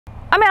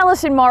I'm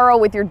Alison Morrow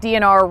with your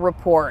DNR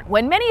report.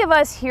 When many of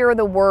us hear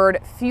the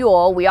word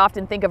fuel, we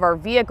often think of our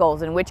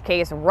vehicles, in which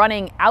case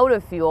running out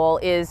of fuel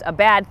is a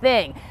bad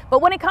thing.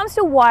 But when it comes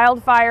to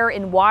wildfire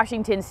in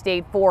Washington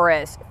state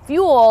forests,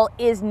 fuel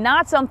is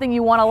not something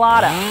you want a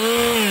lot of.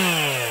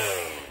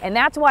 And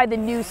that's why the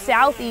new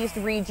Southeast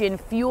Region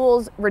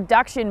Fuels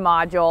Reduction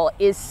Module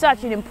is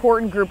such an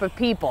important group of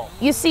people.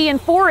 You see, in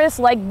forests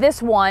like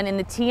this one in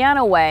the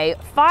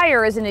Teanaway,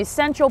 fire is an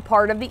essential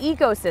part of the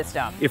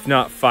ecosystem. If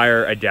not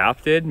fire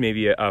adapted,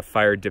 maybe a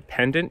fire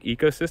dependent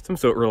ecosystem.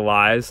 So it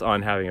relies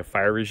on having a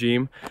fire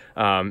regime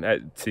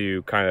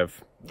to kind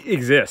of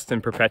exist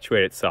and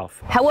perpetuate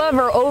itself.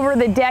 However, over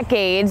the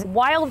decades,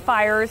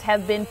 wildfires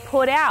have been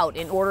put out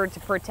in order to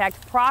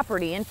protect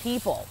property and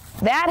people.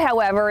 That,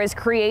 however, has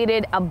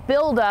created a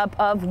buildup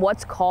of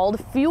what's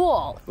called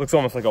fuel. Looks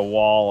almost like a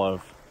wall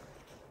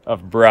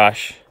of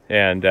brush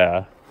and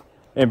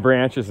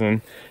branches.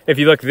 And if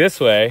you look this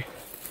way,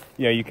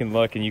 you know, you can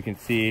look and you can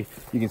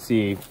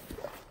see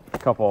a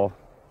couple,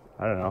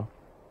 I don't know,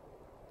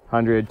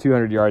 100,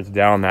 200 yards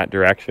down that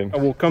direction.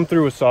 We'll come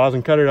through with saws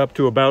and cut it up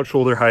to about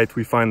shoulder height.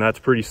 We find that's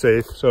pretty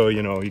safe. So,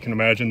 you know, you can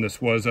imagine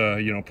this was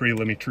a, pretty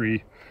limby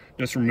tree.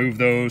 Just remove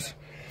those,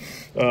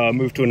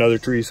 move to another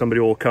tree. Somebody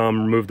will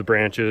come, remove the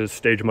branches,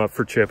 stage them up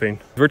for chipping.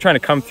 We're trying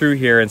to come through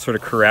here and sort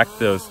of correct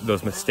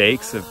those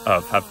mistakes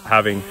of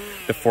having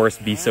the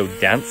forest be so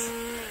dense.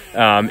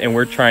 And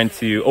we're trying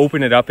to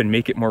open it up and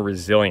make it more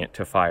resilient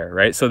to fire,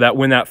 right? So that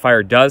when that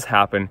fire does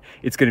happen,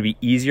 it's going to be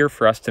easier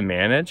for us to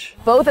manage.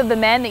 Both of the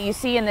men that you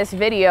see in this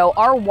video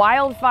are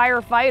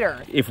wildfire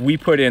fighters. If we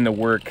put in the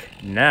work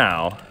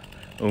now,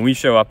 when we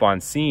show up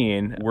on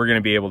scene, we're going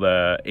to be able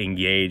to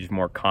engage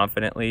more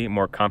confidently,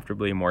 more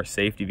comfortably, more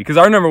safety, because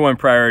our number one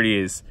priority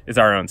is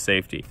our own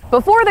safety.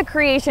 Before the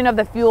creation of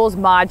the fuels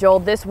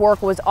module, this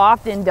work was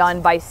often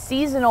done by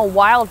seasonal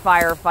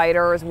wildfire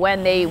fighters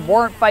when they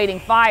weren't fighting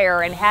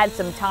fire and had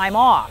some time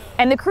off.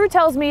 And the crew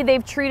tells me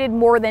they've treated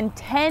more than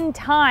 10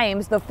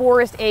 times the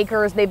forest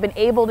acres they've been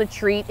able to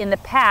treat in the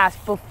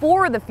past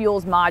before the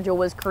fuels module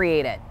was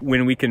created.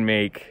 When we can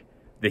make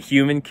the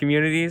human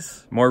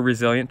communities more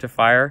resilient to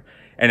fire,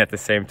 and at the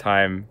same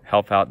time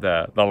help out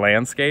the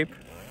landscape,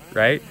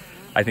 right?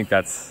 I think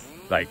that's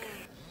like,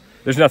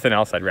 there's nothing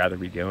else I'd rather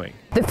be doing.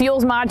 The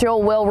fuels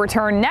module will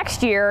return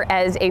next year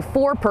as a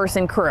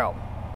 4-person crew.